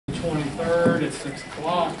23rd at 6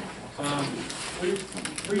 o'clock.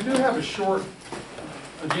 We do have a short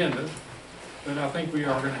agenda, but I think we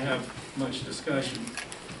are going to have much discussion.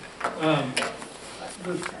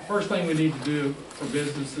 The first thing we need to do for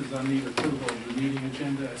business is I need approval of the meeting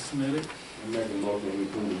agenda as submitted. I make a motion we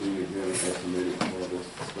approve the meeting agenda as submitted for this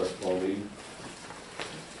special meeting.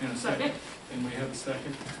 And a second. And we have a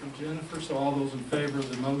second from Jennifer. So all those in favor of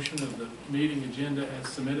the motion of the meeting agenda as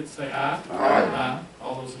submitted, say aye. Aye. Aye.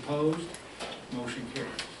 All those opposed, motion carries.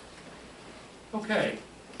 Okay.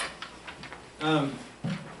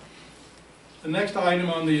 The next item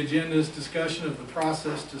on the agenda is discussion of the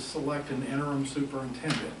process to select an interim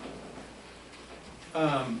superintendent.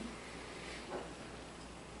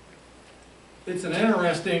 It's an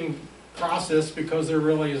interesting process because there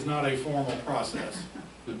really is not a formal process.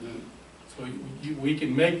 So we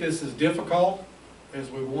can make this as difficult as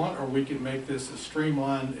we want, or we can make this as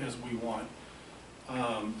streamlined as we want.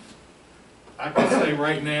 I can say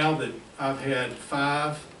right now that I've had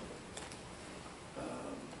 5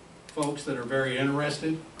 folks that are very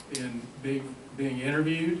interested in being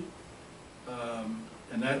interviewed,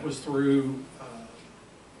 and that was through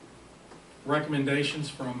recommendations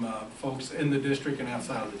from folks in the district and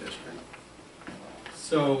outside of the district.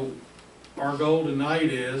 So our goal tonight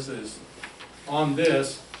is on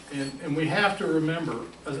this, and we have to remember,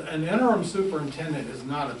 an interim superintendent is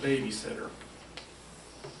not a babysitter.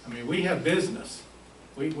 I mean, we have business.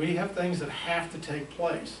 We have things that have to take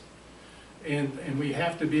place. And we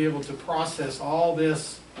have to be able to process all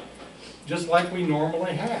this just like we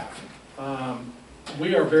normally have.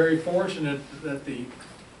 We are very fortunate that the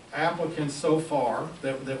applicants so far,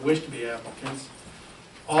 that wish to be applicants,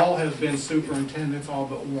 all have been superintendents, all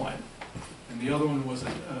but one. And the other one was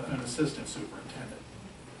an assistant superintendent.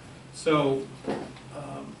 So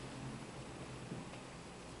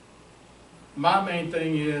my main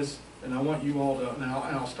thing is, and I want you all to, and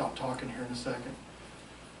I'll stop talking here in a second,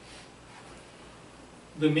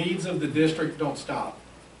 the needs of the district don't stop.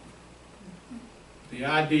 The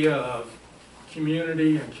idea of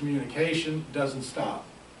community and communication doesn't stop.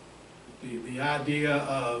 The idea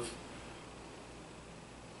of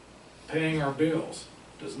paying our bills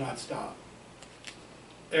does not stop.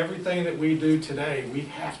 Everything that we do today, we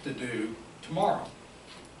have to do tomorrow.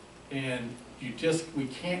 And we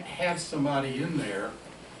can't have somebody in there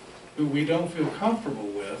who we don't feel comfortable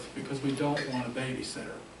with because we don't want a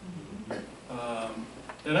babysitter.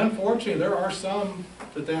 And unfortunately, there are some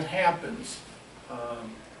that happens.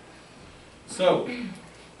 So,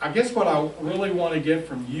 I guess what I really want to get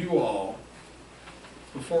from you all,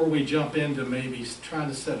 before we jump into maybe trying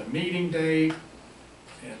to set a meeting date,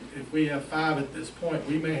 and if we have 5 at this point,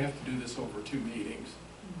 we may have to do this over 2 meetings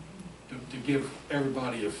to give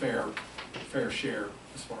everybody a fair share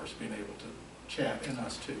as far as being able to chat, and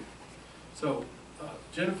us too. So,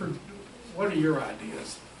 Jennifer, what are your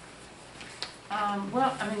ideas?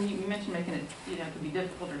 Well, I mean, you mentioned making it, it could be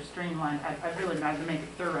difficult or streamlined. I'd really rather make it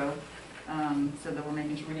thorough, so that we're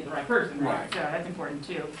making sure we get the right person, right? Right. So that's important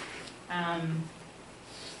too.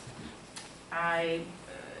 I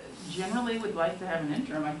generally would like to have an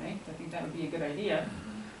interim, I think that would be a good idea.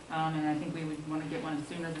 And I think we would want to get one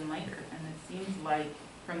sooner than later. And it seems like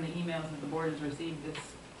from the emails that the board has received this,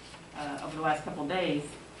 over the last couple of days,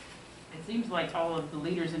 it seems like all of the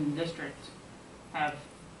leaders in the district have,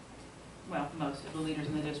 well, most of the leaders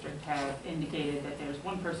in the district have indicated that there's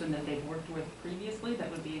one person that they've worked with previously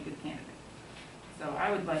that would be a good candidate. So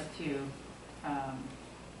I would like to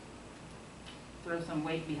throw some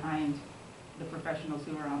weight behind the professionals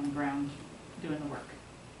who are on the ground doing the work.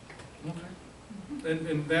 Okay.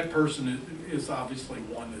 And that person is obviously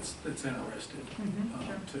one that's interested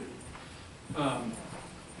Sure. too. How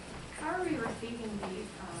are we receiving these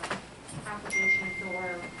applications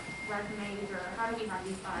or resumes, or how do we have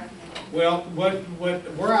these 5 names? Well,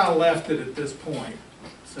 where I left it at this point,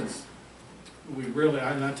 since we really,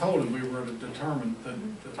 and I told him we were to determine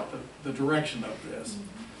the direction of this,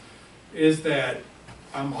 is that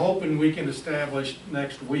I'm hoping we can establish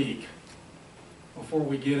next week, before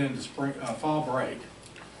we get into fall break,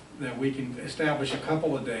 that we can establish a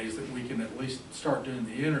couple of days that we can at least start doing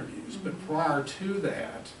the interviews. But prior to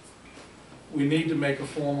that, we need to make a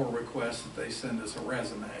formal request that they send us a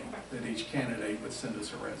resume, that each candidate would send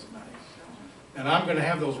us a resume. And I'm going to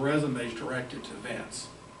have those resumes directed to Vince.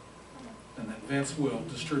 And then Vince will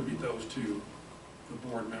distribute those to the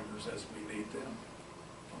board members as we need them.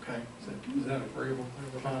 Okay? Is that agreeable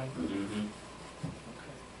to everybody?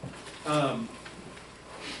 Okay.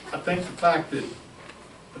 I think the fact that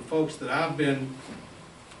the folks that I've been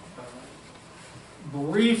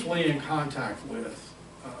briefly in contact with,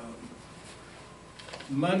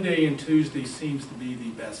 Monday and Tuesday seems to be the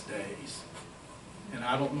best days. And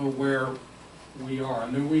I don't know where we are.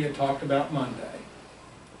 I knew we had talked about Monday.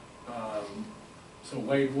 So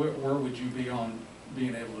Wade, where would you be on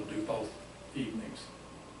being able to do both evenings?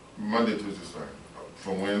 Monday, Tuesday, Saturday.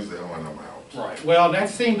 From Wednesday on, I'm out. Right, well, that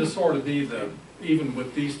seemed to sort of be the, even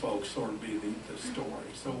with these folks, sort of be the story.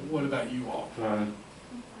 So what about you all? Yep. Fine. Monday,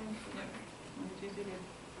 Tuesday, good.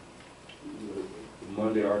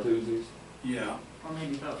 Monday or Tuesdays? Yeah, Or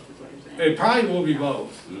maybe both, is what you're saying. it probably will be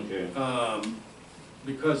both. Okay.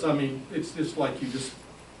 Because, I mean, it's just like you just,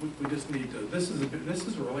 we just need to, this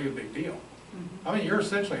is really a big deal. Mhm. I mean, you're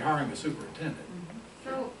essentially hiring a superintendent. Mhm.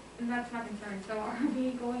 So, and that's my concern, so are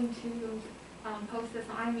we going to, post this,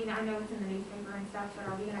 I mean, I know it's in the newspaper and stuff, but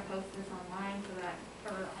are we gonna post this online so that,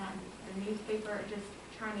 or on the newspaper, just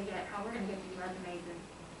trying to get, how we're gonna get these resumes in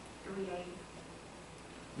 3 days?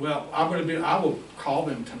 Well, I will call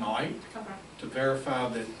them tonight Okay. to verify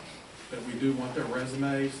that we do want their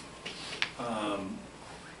resumes.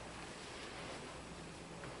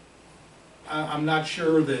 I'm not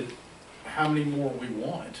sure that how many more we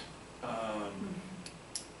want.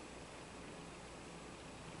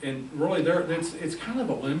 And really, it's kind of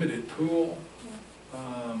a limited pool.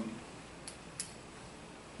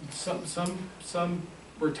 Some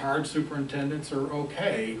retired superintendents are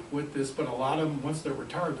okay with this, but a lot of them, once they're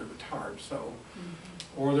retired, so,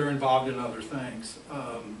 or they're involved in other things.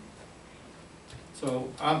 So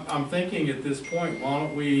I'm thinking at this point, why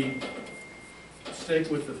don't we stick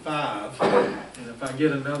with the 5, and if I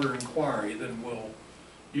get another inquiry, then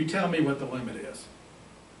you tell me what the limit is.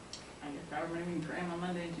 I guess however many we can cram on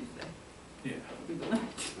Monday and Tuesday. Yeah. That would be the limit.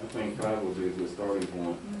 I think 5 would be a good starting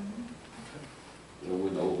point. It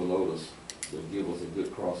wouldn't overload us, but give us a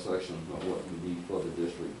good cross-section of what we need for the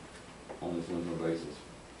district on this interim basis.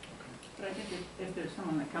 But I think if there's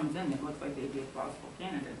someone that comes in that looks like they'd be a plausible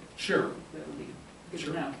candidate, Sure. that would be good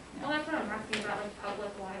Sure. to know. Well, that's what I'm asking about, like,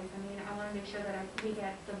 public-wise, I mean, I wanna make sure that we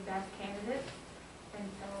get the best candidates, and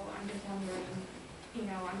so I'm just wondering, you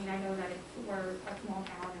know, I mean, I know that we're a small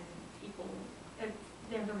town and people,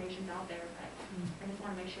 the information's out there, but I just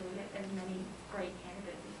wanna make sure we get as many great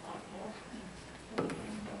candidates as possible.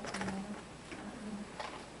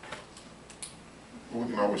 We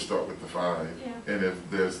can always start with the 5. Yeah. And if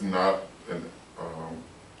there's not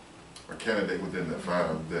a candidate within that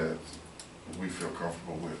 5 that we feel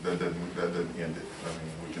comfortable with, that doesn't end it. I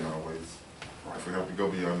mean, we can always, if we have to go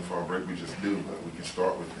beyond the fall break, we just do, but we can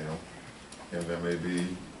start with them. And that may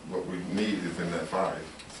be what we need is in that 5.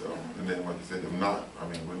 So, and then like I said, if not, I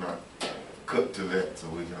mean, we're not cut to that, so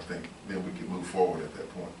I think then we can move forward at that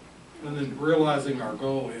point. And then realizing our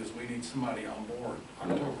goal is we need somebody on board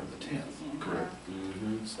October the 10th. Correct.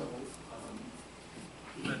 Mm-hmm. So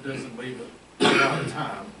that doesn't leave a lot of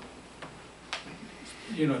time.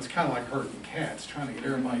 You know, it's kind of like herding cats, trying to get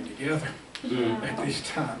everybody together at these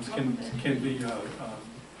times can be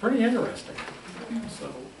pretty interesting.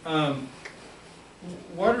 So,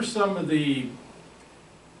 what are some of the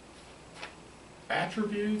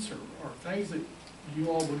attributes or things that you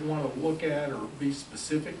all would want to look at or be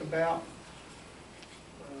specific about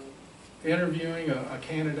interviewing a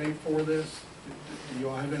candidate for this? Do you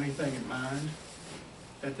all have anything in mind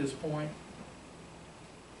at this point?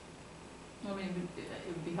 Well, I mean, it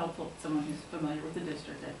would be helpful if someone who's familiar with the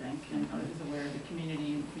district, I think, and is aware of the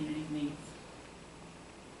community and the community's needs.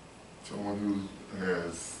 Someone who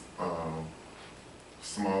has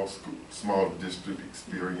small district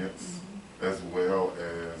experience, as well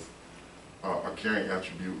as a caring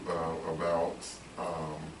attribute about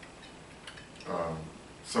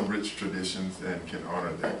some rich traditions and can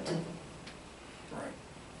honor that. Right.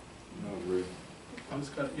 I agree. I was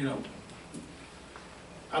kind of,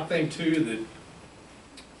 I think too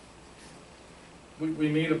that we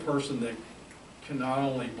need a person that can not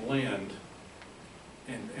only blend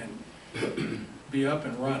and be up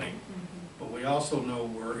and running, but we also know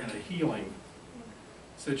we're in a healing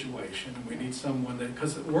situation, and we need someone that,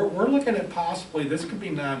 because we're looking at possibly, this could be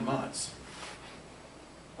 9 months.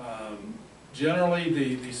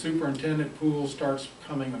 Generally, the superintendent pool starts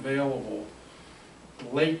coming available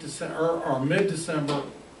late December, or mid-December,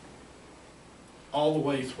 all the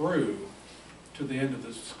way through to the end of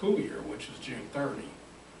the school year, which is June 30.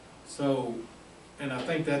 So, and I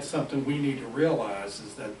think that's something we need to realize,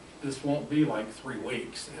 is that this won't be like 3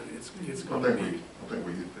 weeks. It's going to be. I think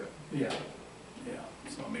we get that. Yeah, yeah.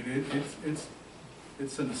 So I mean,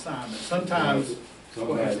 it's an assignment. Sometimes.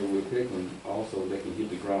 Sometimes that we're picking, also they can hit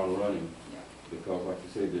the ground running, Yeah. because like you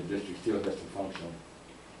said, the district still has to function.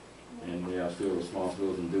 And there are still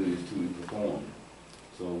responsibilities and duties to be performed.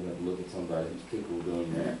 So we have to look at somebody who's capable of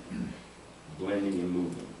doing that. blending and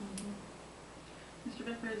moving. Mr.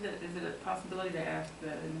 Becker, is it a possibility to ask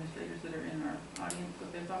the administrators that are in our audience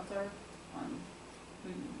what their thoughts are on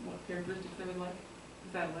what characteristics they would like?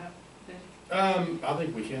 Is that allowed? I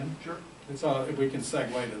think we can. Sure. It's all, if we can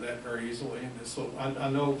segue to that very easily, and this, so I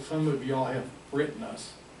know some of y'all have written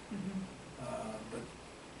us, but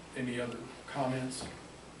any other comments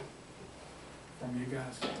from you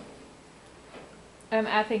guys?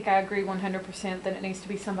 I think I agree 100% that it needs to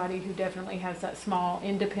be somebody who definitely has that small,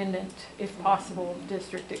 independent, if possible,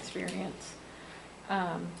 district experience.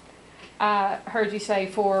 I heard you say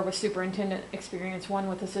 4 with superintendent experience, 1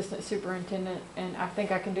 with assistant superintendent, and I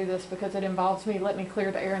think I can do this because it involves me. Let me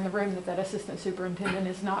clear the air in the room that assistant superintendent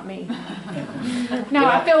is not me. No,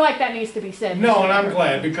 I feel like that needs to be said. No, and I'm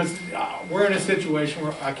glad, because we're in a situation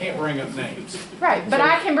where I can't bring up names. Right, but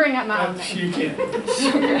I can bring up my own name. You can.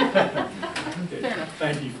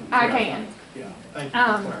 Thank you for I clarifying. can. Yeah, thank you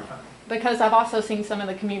for clarifying. Because I've also seen some of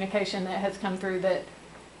the communication that has come through that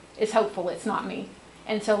is hopeful it's not me.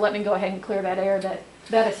 And so let me go ahead and clear that air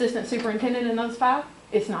that assistant superintendent in those 5,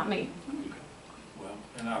 it's not me. Well,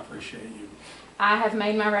 and I appreciate you. I have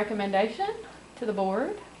made my recommendation to the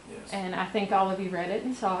board, Yes. and I think all of you read it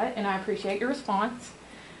and saw it, and I appreciate your response.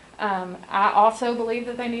 I also believe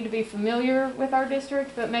that they need to be familiar with our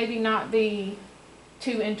district, but maybe not be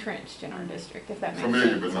too entrenched in our district, if that makes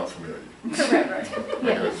Familiar, sense. but not familiar. Correct.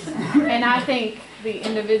 Yes. And I think the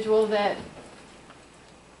individual that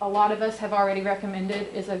a lot of us have already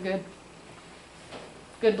recommended is a good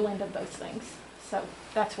blend of those things. So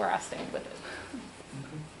that's where I stand with it.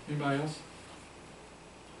 Okay. Anybody else?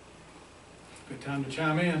 Good time to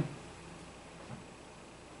chime in.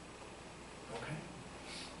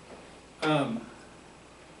 Okay.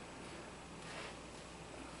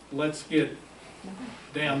 Let's get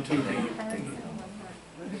down to the,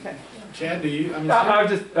 Okay. Chad, do you, I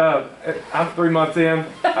just, I'm 3 months in.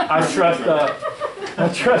 I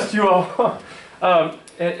trust you all.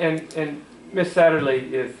 And Miss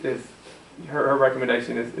Satterley is her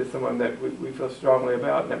recommendation is someone that we feel strongly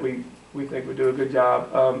about and that we think would do a good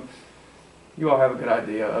job. You all have a good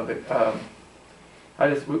idea of it.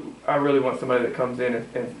 I really want somebody that comes in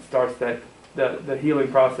and starts the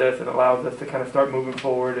healing process and allows us to kind of start moving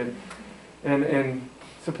forward and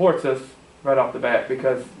supports us right off the bat,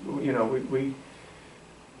 because you know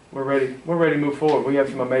we're ready to move forward. We have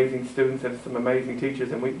some amazing students and some amazing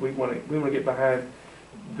teachers, and we want to get behind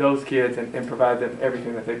those kids and provide them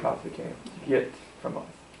everything that they possibly can get from us.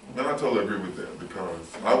 And I totally agree with that,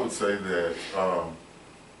 because I would say that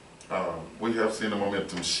we have seen a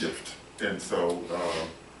momentum shift, and so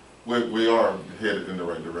we are headed in the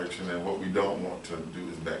right direction, and what we don't want to do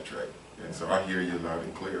is backtrack. And so I hear you loud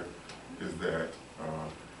and clear, is that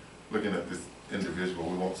looking at this individual,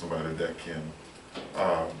 we want somebody that can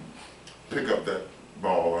pick up that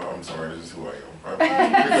ball. I'm sorry, this is who I am. Pick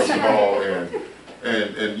up the ball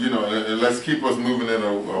and you know, and let's keep us moving in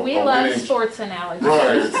a We love winning, sports analogies.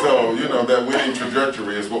 right. So you know, that winning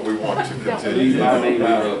trajectory is what we want to continue. We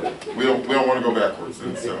don't want to go backwards,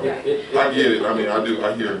 and so I get it. I mean, I do.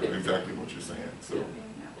 I hear exactly what you're saying. So,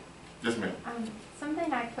 yes, ma'am.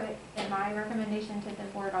 Something I put in my recommendation to the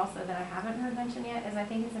board also that I haven't heard mentioned yet is I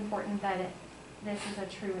think it's important that this is a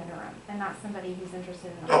true interim and not somebody who's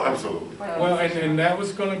interested in. Oh, absolutely. well, and that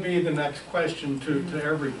was going to be the next question to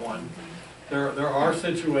everyone. There are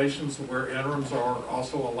situations where interims are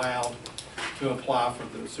also allowed to apply for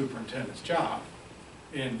the superintendent's job.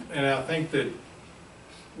 And I think that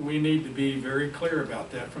we need to be very clear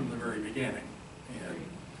about that from the very beginning. And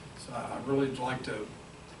so I really would like to,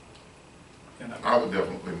 you know. I would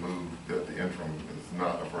definitely move that the interim is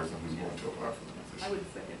not a person who's going to apply for the position. I would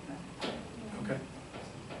second that. Okay.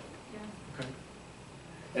 Okay.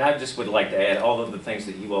 And I just would like to add, all of the things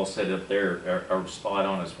that you all said up there are spot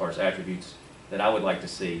on as far as attributes that I would like to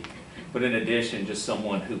see. But in addition, just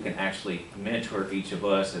someone who can actually mentor each of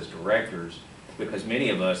us as directors, because many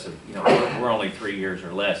of us, have, you know, we're only 3 years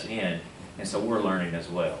or less in, and so we're learning as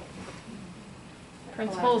well.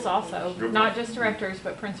 Principals also, not just directors,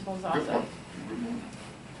 but principals also.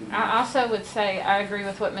 I also would say I agree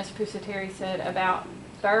with what Ms. Pusateri said about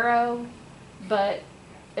thorough, but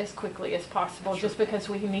as quickly as possible, just because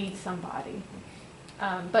we need somebody.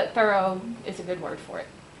 But thorough is a good word for it.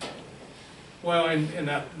 Well, and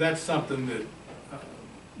that's something that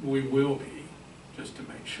we will be, just to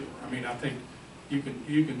make sure. I mean, I think you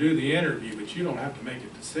can do the interview, but you don't have to make a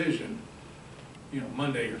decision, you know,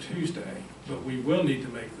 Monday or Tuesday. But we will need to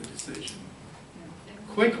make the decision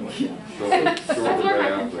quickly. That's where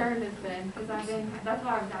my concern has been, because that's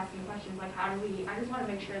why I was asking questions, like how do we, I just want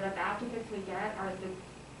to make sure that the applicants we get are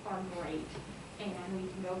great. and we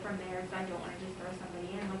can go from there, because I don't want to just throw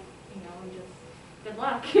somebody in, like, you know, and just, good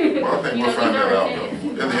luck. Well, I think You we'll know, find these that are out, intense. though.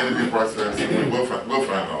 In the interview process, we'll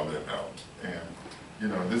find all that out. And, you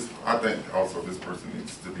know, I think also this person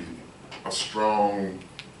needs to be a strong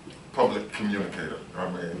public communicator. I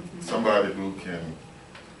mean, somebody who can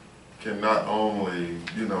not only,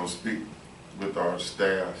 you know, speak with our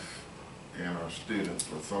staff and our students,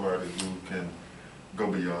 but somebody who can go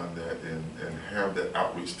beyond that and have that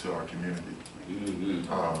outreach to our community.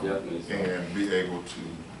 Definitely so. And be able to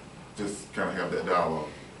just kind of have that dialogue.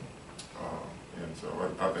 And so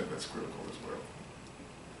I think that's critical as well.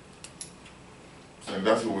 So, and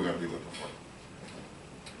that's what we're going to be looking for.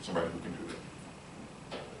 Somebody who can do that.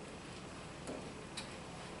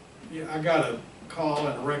 Yeah, I got a call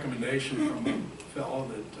and a recommendation from a fellow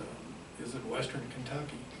that is in Western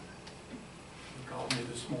Kentucky. He called me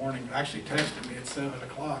this morning, actually texted me at 7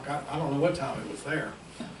 o'clock. I don't know what time it was there.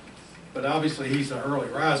 But obviously he's an early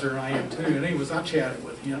riser, and I am too. And I chatted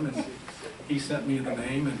with him, and he sent me the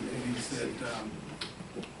name, and he said,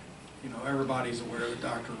 you know, everybody's aware that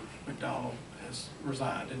Dr. McDonald has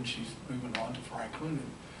resigned, and she's moving on to Franklin.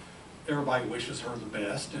 And everybody wishes her the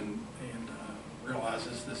best, and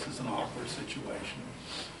realizes this is an awkward situation.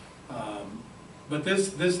 But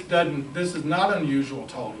this is not unusual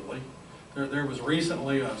totally. There was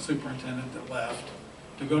recently a superintendent that left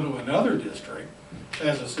to go to another district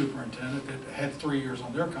as a superintendent that had 3 years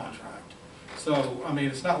on their contract. So, I mean,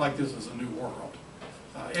 it's not like this is a new world.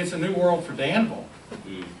 It's a new world for Danville.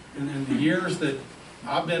 In the years that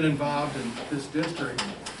I've been involved in this district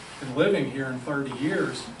and living here in 30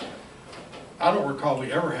 years, I don't recall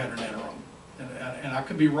we ever had an interim. And I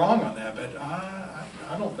could be wrong on that, but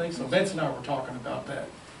I don't think so. Vince and I were talking about that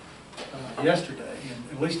yesterday,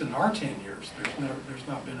 and at least in our 10 years, there's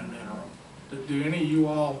not been an interim. Do any of you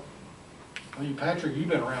all, I mean, Patrick, you've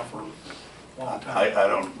been around for a long time. I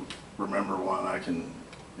don't remember one.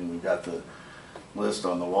 We've got the list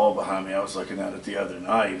on the wall behind me. I was looking at it the other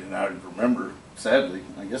night, and I remember, sadly,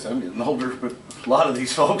 I guess I'm getting older, but a lot of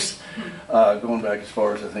these folks, going back as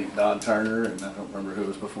far as I think Don Turner, and I don't remember who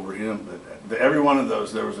was before him, but every one of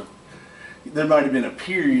those, there might have been a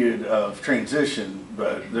period of transition,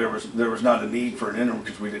 but there was not a need for an interim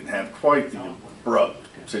because we didn't have quite the abrupt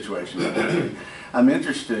situation. I'm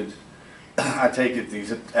interested. I take it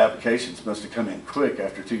these applications must have come in quick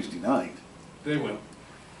after Tuesday night. They will.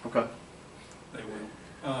 Okay. They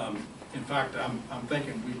will. In fact, I'm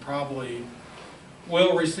thinking we probably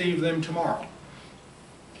will receive them tomorrow.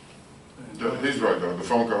 He's right, though. The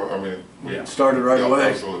phone call, I mean. Yeah. Started right Yeah, away.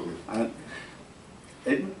 Absolutely.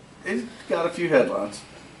 It got a few headlines,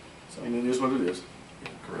 and it is what it is.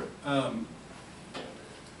 Correct.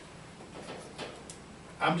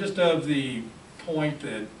 I'm just of the point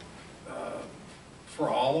that for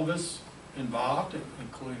all of us involved,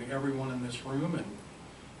 including everyone in this room and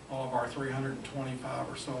all of our 325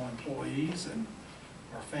 or so employees and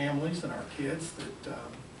our families and our kids, that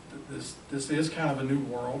this is kind of a new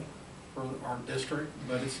world for our district,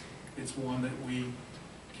 but it's one that we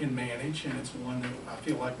can manage, and it's one that I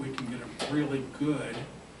feel like we can get a really good,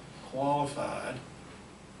 qualified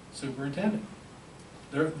superintendent.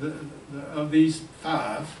 Of these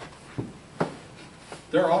 5,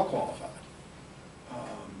 they're all qualified.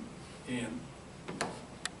 And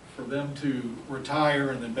for them to retire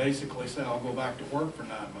and then basically say, I'll go back to work for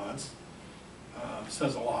 9 months,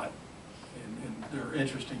 says a lot. And their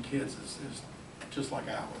interest in kids is just like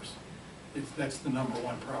ours. That's the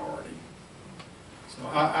 #1 priority. So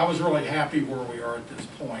I was really happy where we are at this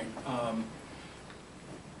point.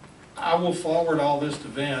 I will forward all this to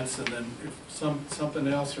Vince, and then if something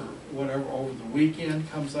else or whatever over the weekend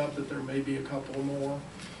comes up that there may be a couple more,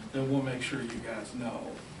 then we'll make sure you guys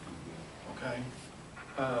know. Okay?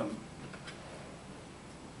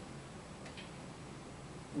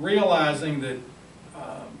 Realizing that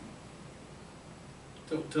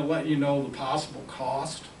to let you know the possible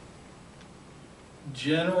cost,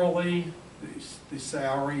 generally the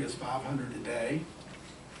salary is $500 a day,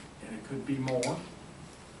 and it could be more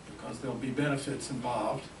because there'll be benefits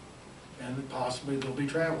involved, and possibly there'll be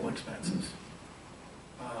travel expenses.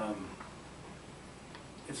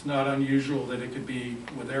 It's not unusual that it could be,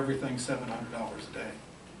 with everything, $700 a day.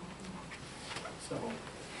 So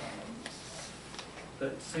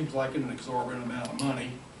that seems like an exorbitant amount of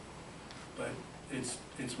money, but it's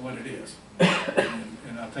what it is.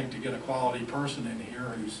 And I think to get a quality person in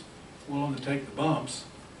here who's willing to take the bumps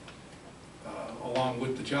along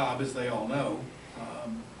with the job, as they all know,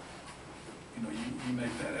 you know, you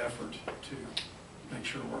make that effort to make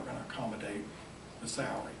sure we're going to accommodate the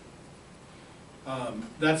salary.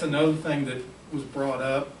 That's another thing that was brought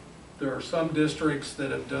up There are some districts that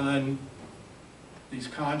have done these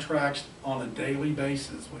contracts on a daily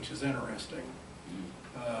basis, which is interesting.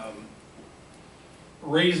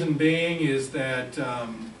 Reason being is that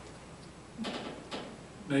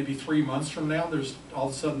maybe 3 months from now, all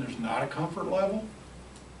of a sudden there's not a comfort level,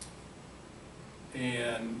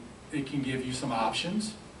 and it can give you some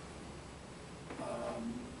options.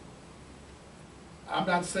 I'm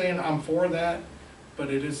not saying I'm for that, but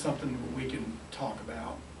it is something we can talk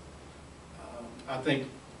about. I think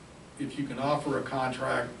if you can offer a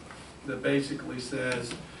contract that basically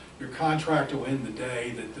says your contract will end the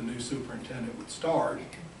day that the new superintendent would start,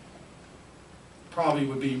 probably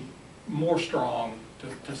would be more strong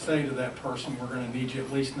to say to that person, we're going to need you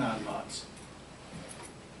at least 9 months,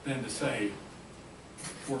 than to say,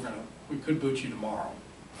 we could boot you tomorrow.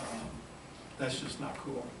 That's just not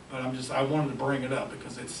cool. But I wanted to bring it up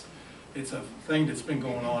because it's a thing that's been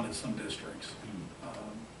going on in some districts.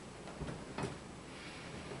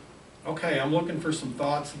 Okay, I'm looking for some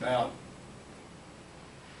thoughts about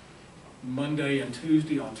Monday and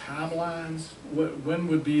Tuesday on timelines. When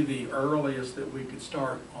would be the earliest that we could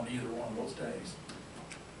start on either one of those days?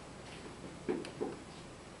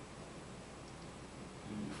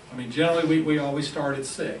 I mean, generally, we always start at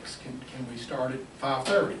 6. Can we start at 5:30,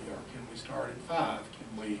 or can we start at 5?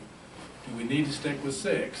 Do we need to stick with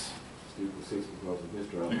 6? Stick with 6 because of this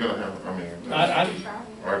drought. You're gonna have, I mean, I I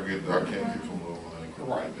can't get from Louisville and anything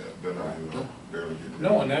Right. like that. Then I do barely get there.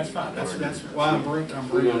 No, and that's fine. That's why I'm We're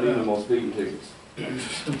bringing gonna need it them up. on speeding tickets.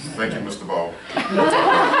 Thank you, Mr. Ball.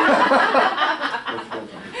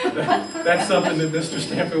 That's something that Mr.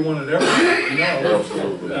 Stanfield wanted everybody to know.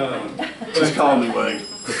 Absolutely. Just call me Wade.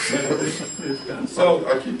 So,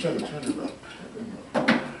 I keep trying to turn it up.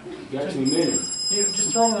 You got too many.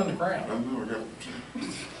 just throw it on the ground. I know, I got,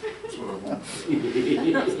 that's what I want.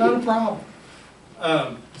 It's not a problem.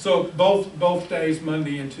 So both days,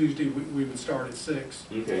 Monday and Tuesday, we would start at 6.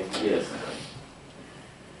 Okay, yes.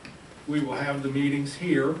 We will have the meetings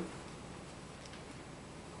here.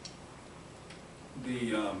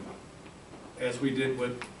 As we did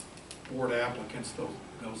with board applicants,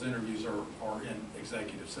 those interviews are in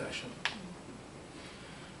executive session.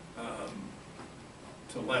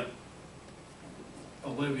 To let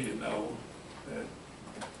Olivia know that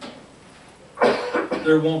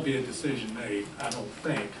there won't be a decision made, I don't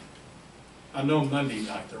think. I know Monday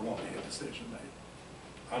night there won't be a decision made.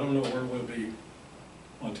 I don't know where we'll be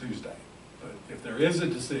on Tuesday, but if there is a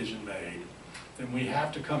decision made, then we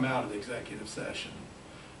have to come out of the executive session,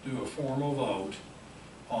 do a formal vote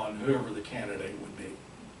on whoever the candidate would be.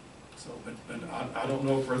 So, but I don't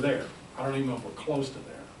know if we're there. I don't even know if we're close to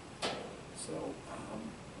there. So,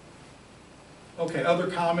 okay, other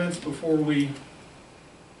comments before we,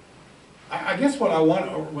 I guess what I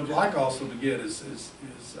would like also to get is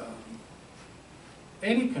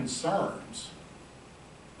any concerns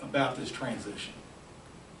about this transition?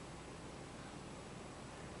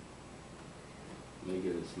 Make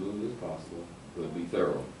it as smooth as possible, but be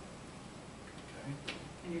thorough. Okay.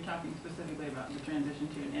 And you're talking specifically about the transition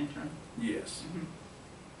to an interim? Yes.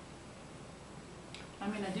 I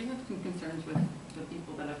mean, I do have some concerns with the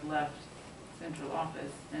people that have left central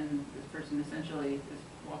office, and this person essentially is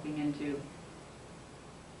walking into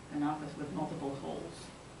an office with multiple holes.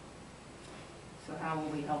 So how will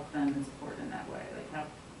we help them and support in that way? Like how?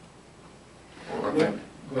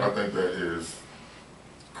 Well, I think that is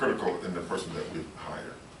critical in the person that we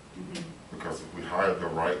hire. Because if we hire the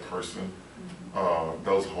right person,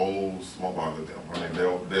 those holes won't bother them. I mean,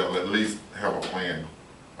 they'll at least have a plan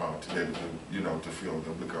to be able to, to fill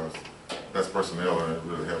them, because that's personnel and it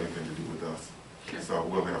really have anything to do with us. Sure. So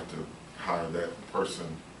we'll have to hire that person,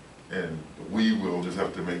 and we will just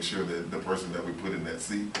have to make sure that the person that we put in that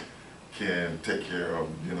seat can take care of,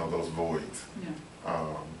 those voids.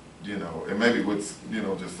 Yeah. And maybe with,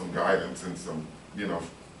 just some guidance and some,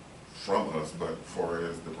 from us, but far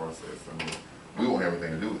as the process, I mean, we won't have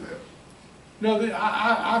anything to do with that. No,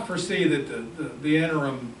 I foresee that the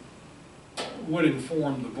interim would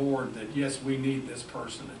inform the board that, yes, we need this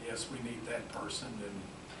person, and yes, we need that person, and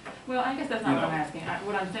Well, I guess that's not what I'm asking.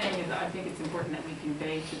 What I'm saying is I think it's important that we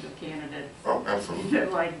convey to the candidates Oh, absolutely.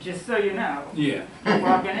 that, like, just so you know, yeah. you're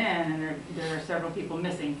walking in and there are several people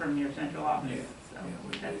missing from your central office. Yeah.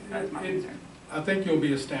 So Yeah, that's my concern. I think you'll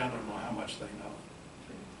be astounded on how much they know.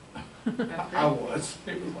 That's I great. was.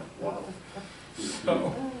 It was like, wow. So,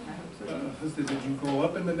 I hope so. I said, did you grow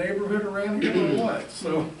up in the neighborhood around here or what?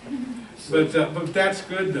 So, but that's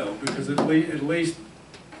good though, because at least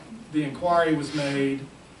the inquiry was made.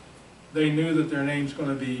 They knew that their name's going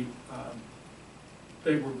to be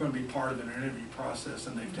they were gonna be part of an interview process,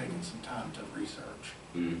 and they've taken some time to research.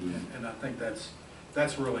 Mm-hmm. And I think that's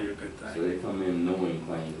really a good So thing. they come in knowing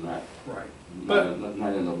things, not, Right. not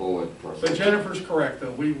in the void per se. But Jennifer's correct,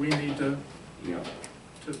 though. We need to Yeah,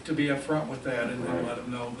 be upfront with that and then Right. let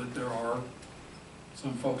them know that there are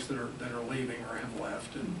some folks that are leaving or have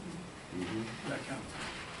left and mm-hmm, that kind of thing.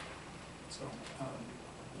 So,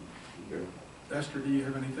 okay. Esther, do you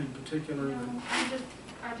have anything particular? No,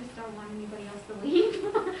 I just don't want anybody else to leave.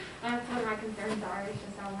 That's what my concerns are, it's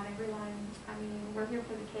just I want everyone, I mean, we're here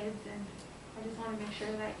for the kids, and I just wanna make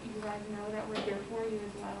sure that you guys know that we're here for you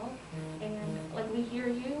as well. And, like, we hear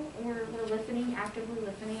you, we're listening, actively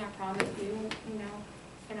listening, I promise you, you know,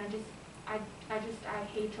 and I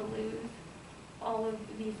hate to lose all of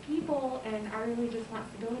these people, and I really just want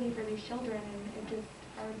stability for these children, and it just,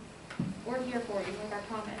 we're here for you, like I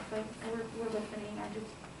promise, like, we're listening,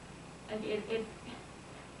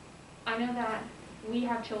 I know that we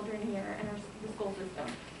have children here in the school system,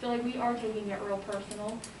 so like we are taking it real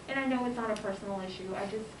personal, and I know it's not a personal issue, I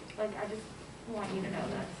just want you to know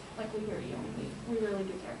this, like we hear you, we really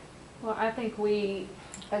do care. Well, I think we,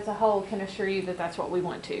 as a whole, can assure you that that's what we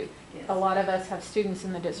want to. A lot of us have students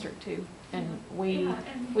in the district too, and Yeah,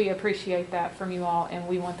 and- we appreciate that from you all, and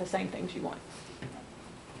we want the same things you want.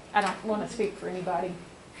 I don't want to speak for anybody,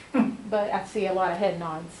 but I see a lot of head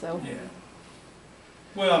nods, so. Yeah.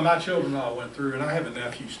 Well, my children all went through, and I have a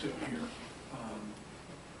nephew still here.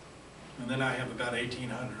 And then I have about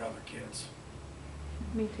 1,800 other kids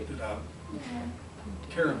Me too. that I Yeah.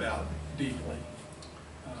 care about deeply.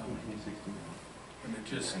 And it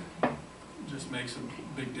just makes a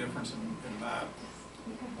big difference in my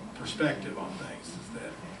perspective on things, is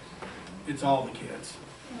that it's all the kids,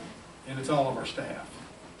 and it's all of our staff.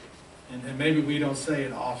 And maybe we don't say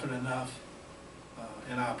it often enough,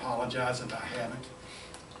 and I apologize if I haven't.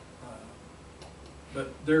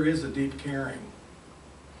 But there is a deep caring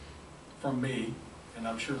from me, and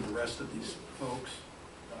I'm sure the rest of these folks,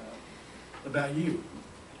 about you.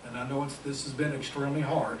 And I know this has been extremely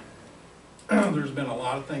hard. There's been a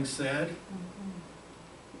lot of things said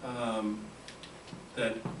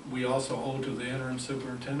that we also hold to the interim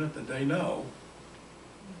superintendent, that they know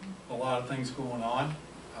a lot of things going on.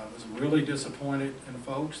 I was really disappointed in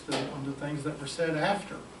folks on the things that were said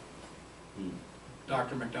after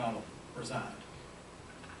Dr. McDonald resigned.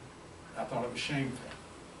 I thought it was shameful.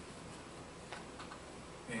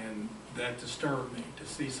 And that disturbed me to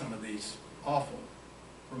see some of these awful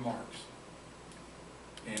remarks.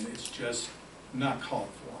 And it's just not called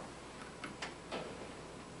for.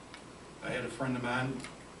 I had a friend of mine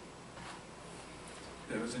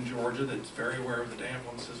that was in Georgia that's very aware of the damn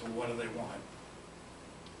one, says, well, what do they want?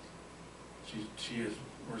 She has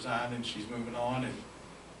resigned and she's moving on, and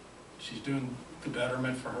she's doing the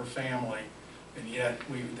betterment for her family, and yet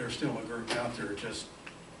there's still a group out there just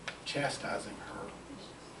chastising her,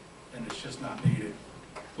 and it's just not needed.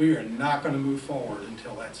 We are not going to move forward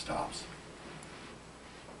until that stops.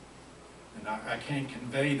 And I can't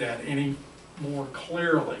convey that any more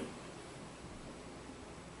clearly.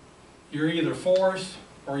 You're either for us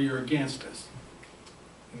or you're against us.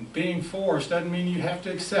 And being for us doesn't mean you have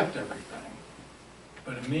to accept everything.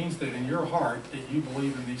 But it means that in your heart that you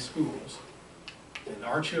believe in these schools, and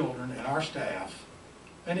our children, and our staff,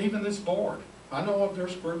 and even this board. I know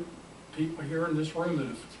there's people here in this room that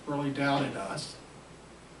have really doubted us.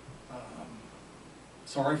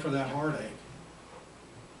 Sorry for that heartache.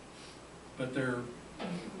 But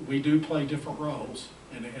we do play different roles,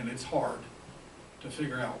 and it's hard to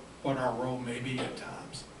figure out what our role may be at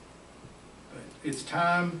times. But it's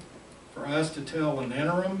time for us to tell an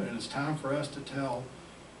interim, and it's time for us to tell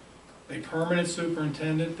a permanent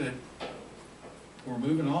superintendent that we're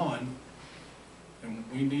moving on, and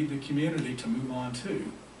we need the community to move on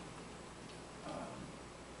too.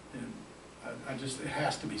 And it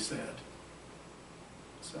has to be said.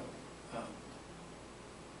 So,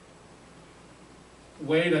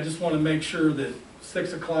 Wade, I just want to make sure that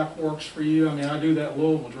 6 o'clock works for you. I mean, I do that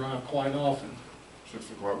Louisville drive quite often.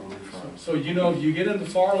 6 o'clock will be fine. So you know, if you get in the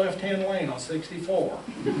far left-hand lane on 64,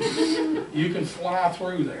 you can fly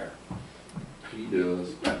through there. He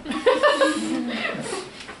does.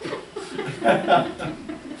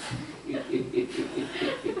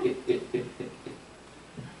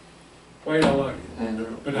 Wade, I love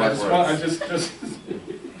you. But I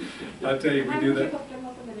tell you, we do that.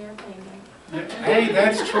 Hey,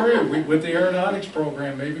 that's true. With the aeronautics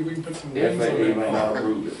program, maybe we can put some wings on FAA it. may not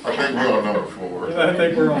approve it. I think we're on number 4. I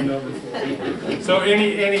think we're on number 4. So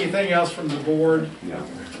anything else from the board Yeah.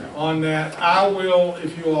 on that. I will,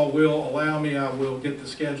 if you all will allow me, I will get the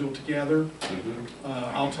schedule together.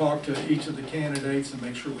 I'll talk to each of the candidates and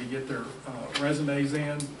make sure we get their resumes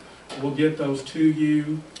in. We'll get those to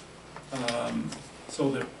you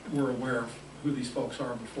so that we're aware of who these folks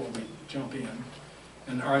are before we jump in.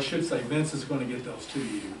 And, or I should say, Vince is going to get those to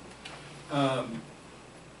you.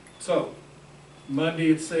 So,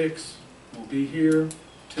 Monday at 6, we'll be here.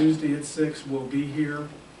 Tuesday at 6, we'll be here.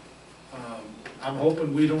 I'm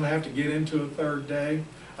hoping we don't have to get into a third day.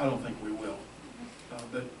 I don't think we will.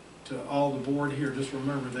 But to all the board here, just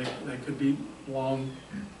remember they could be long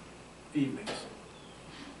evenings.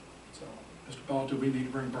 So, Mr. Ball, do we need to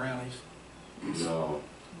bring brownies? No,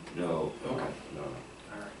 no, Okay. no.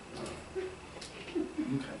 All right.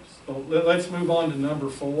 Okay, so let's move on to number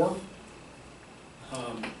 4.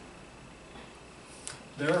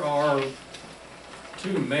 There are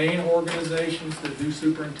 2 main organizations that do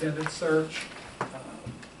superintendent search.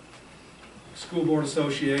 School Board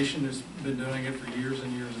Association has been doing it for years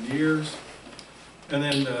and years and years. And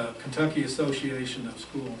then the Kentucky Association of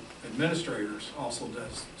School Administrators also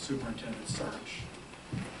does superintendent search.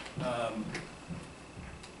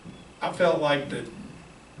 I felt like that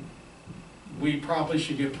we probably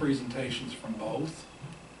should get presentations from both.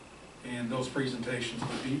 And those presentations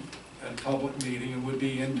would be at a public meeting and would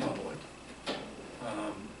be in public.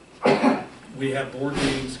 We have board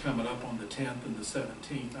meetings coming up on the 10th and the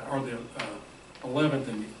 17th, or the 11th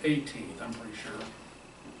and the 18th, I'm pretty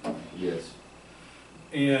sure. Yes.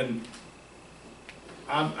 And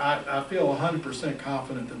I feel 100%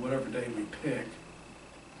 confident that whatever day we pick,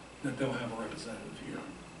 that they'll have a representative here.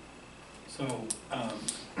 So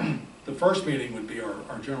the first meeting would be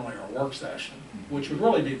generally our work session, which would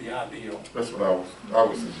really be the ideal. That's what I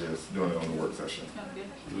would suggest, doing it on the work session. Sounds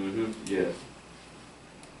good. Yes.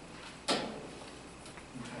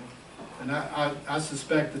 And I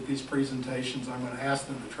suspect that these presentations, I'm going to ask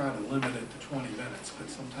them to try to limit it to 20 minutes, but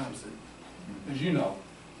sometimes, as you know,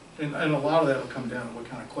 and a lot of that will come down to what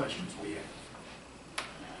kind of questions we have.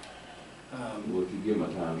 Well, if you give them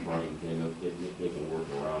a time frame, then they can work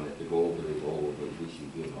around it. To go over, they go over, but at least you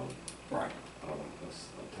give them Right. a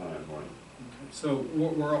time frame. Okay. So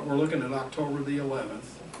we're looking at October the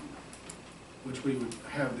 11th, which we would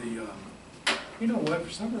have the, you know what,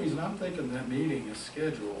 for some reason I'm thinking that meeting is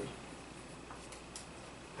scheduled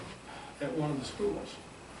at one of the schools,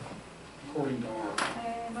 according to our.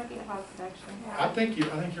 It might be the Hogs section. I think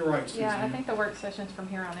you're right, Susan. Yeah, I think the work sessions from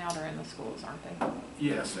here on out are in the schools, aren't they?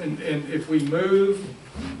 Yes, and if we move,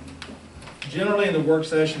 generally in the work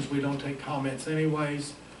sessions, we don't take comments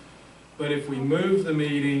anyways, but if we move the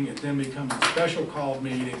meeting, it then becomes a special called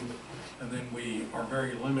meeting, and then we are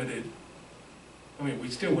very limited. I mean, we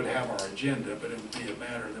still would have our agenda, but it would be a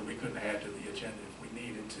matter that we couldn't add to the agenda if we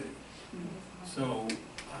needed to. So,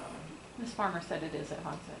 Ms. Farmer said it is at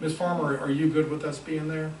Hogsett. Ms. Farmer, are you good with us being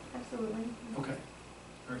there? Absolutely. Okay.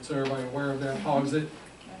 All right, so everybody aware of that, Hogsett?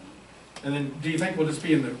 And then, do you think we'll just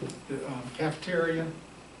be in the cafeteria?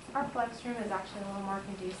 Our flex room is actually a little more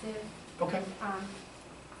conducive, Okay.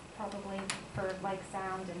 probably for like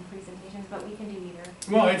sound and presentations, but we can do either.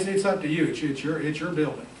 Well, it's up to you. It's your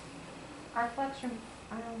building. Our flex room,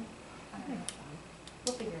 I don't know.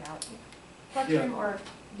 We'll figure it out. Flex Yeah. room, or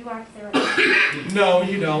do I have to say it? No,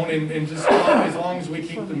 you don't, and just as long as we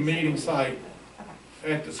keep the meeting site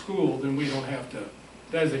Okay. at the school, then we don't have to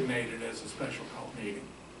designate it as a special call meeting.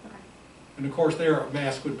 Okay. And of course, there, a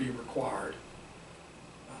mask would be required,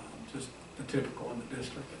 just the typical in the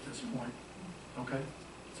district at this point. Okay?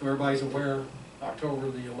 So everybody's aware, October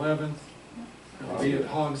the 11th, it'll be at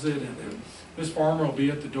Hogsett, and then Ms. Farmer will be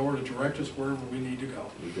at the door to direct us wherever we need to go.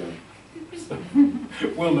 Okay.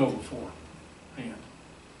 We'll know beforehand.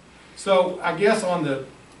 So I guess on the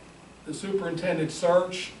superintendent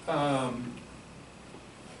search, are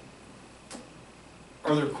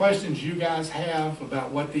there questions you guys have about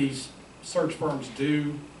what these search firms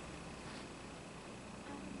do?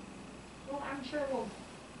 Well, I'm sure we'll,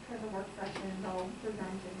 for the work session, they'll present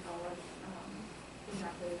and tell us,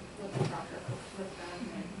 exactly what the process is with them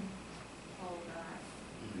and all of that.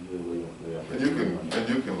 And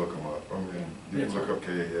you can look them up. I mean, you can look up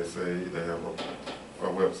KASA, they have a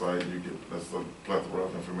website, you get, that's a plethora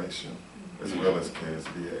of information, as well as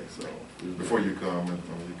KSBA. So before you come, and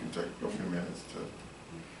you can take a few minutes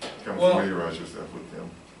to kind of familiarize yourself with them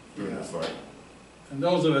through the site. And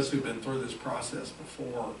those of us who've been through this process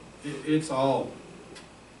before, it's all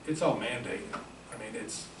mandated.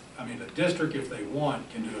 I mean, a district, if they want,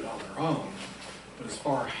 can do it on their own. But as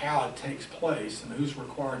far as how it takes place and who's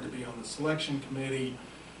required to be on the selection committee,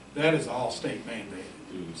 that is all state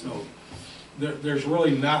mandated. So there's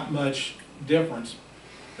really not much difference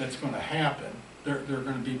that's gonna happen. They're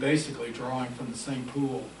gonna be basically drawing from the same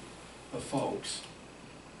pool of folks.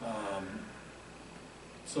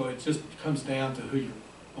 So it just comes down to who you're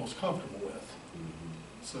most comfortable with.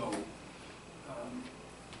 So,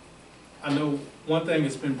 I know one thing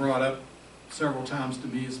that's been brought up several times to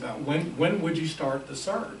me is about when would you start the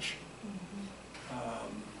search?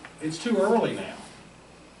 It's too early now.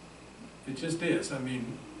 It just is. I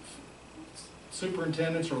mean,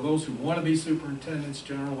 superintendents or those who want to be superintendents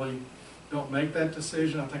generally don't make that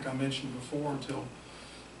decision. I think I mentioned before, until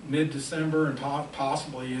mid-December and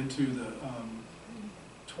possibly into the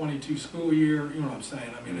 22 school year, you know what I'm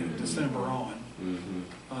saying? I mean, in December on.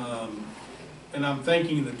 And I'm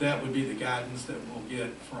thinking that that would be the guidance that we'll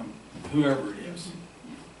get from whoever it is.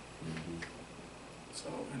 So,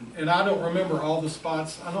 and I don't remember all the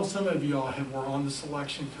spots. I know some of you all were on the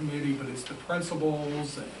selection committee, but it's the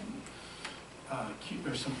principals and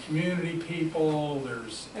there's some community people,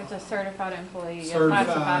 there's There's a certified employee, a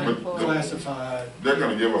classified employee. classified. They're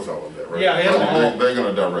gonna give us all of that, right? Yeah, They're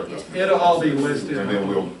gonna direct us. It'll all be listed. And then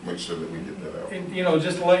we'll make sure that we get that out. And, you know,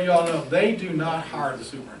 just to let you all know, they do not hire the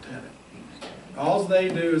superintendent. All they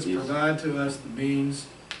do is provide to us the means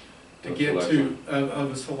to get to,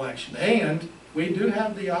 of a selection. And we do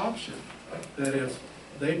have the option that if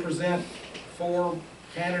they present 4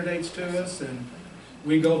 candidates to us and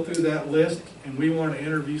we go through that list and we want to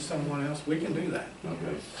interview someone else, we can do that.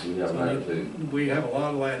 Okay, we have latitude. We have a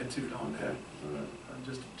lot of latitude on that, All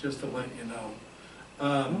right. just to let you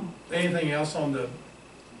know. Anything else on the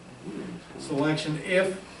selection?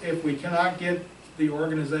 If we cannot get the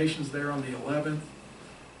organizations there on the 11th,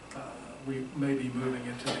 we may be moving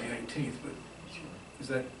it to the 18th, but is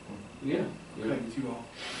that Yeah. okay with you all?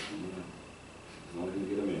 As long as we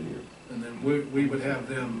get them in here. And then we would have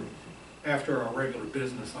them, after our regular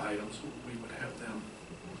business items, we would have them,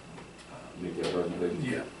 Make that presentation?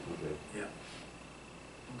 yeah, Okay. yeah.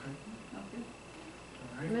 Okay, Okay.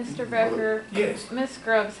 all right. Mr. Becker, Yes, Ms.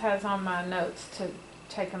 Grubbs has on my notes to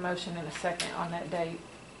take a motion in a second on that date.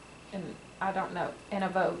 And I don't know, in a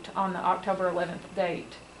vote on the October 11th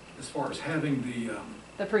date. as far as having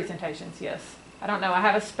The presentations, yes. I don't know, I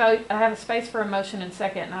have a space for a motion and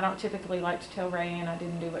second, and I don't typically like to tell Rayanne I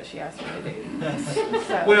didn't do what she asked me to do.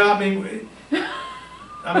 So, well, I mean,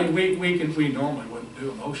 we normally wouldn't do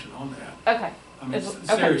a motion on that. okay, I mean,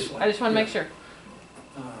 okay. seriously. I just want to make sure.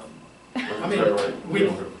 I mean, we,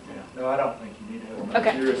 No, I don't think you need to have a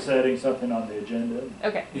Okay. You're setting something on the agenda.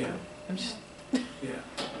 Okay, yeah, I'm just, yeah.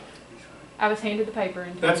 I was handed the paper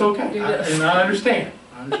and. That's okay, Do this. and I understand,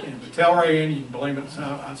 but tell Rayanne you can blame it,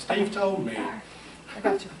 Steve told me, I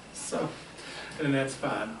got you. so, and that's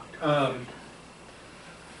fine.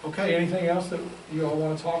 Okay, anything else that you all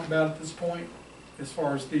want to talk about at this point, as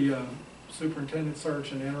far as the superintendent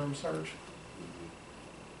search and interim search?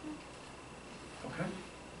 Okay,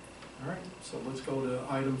 all right, so let's go to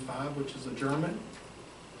item 5, which is adjournment.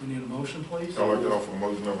 We need a motion, please. I'd like to offer a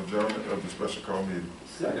motion of adjournment of the special call meeting.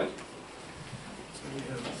 Second. So we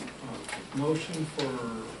have a motion for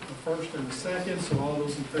a first and a second, so all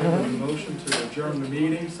those in favor of the motion to adjourn the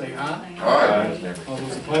meeting, say aye. Aye. All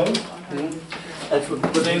those opposed?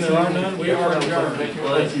 Seeing there are none, we are adjourned. Thank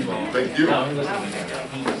you all. Thank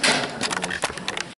you.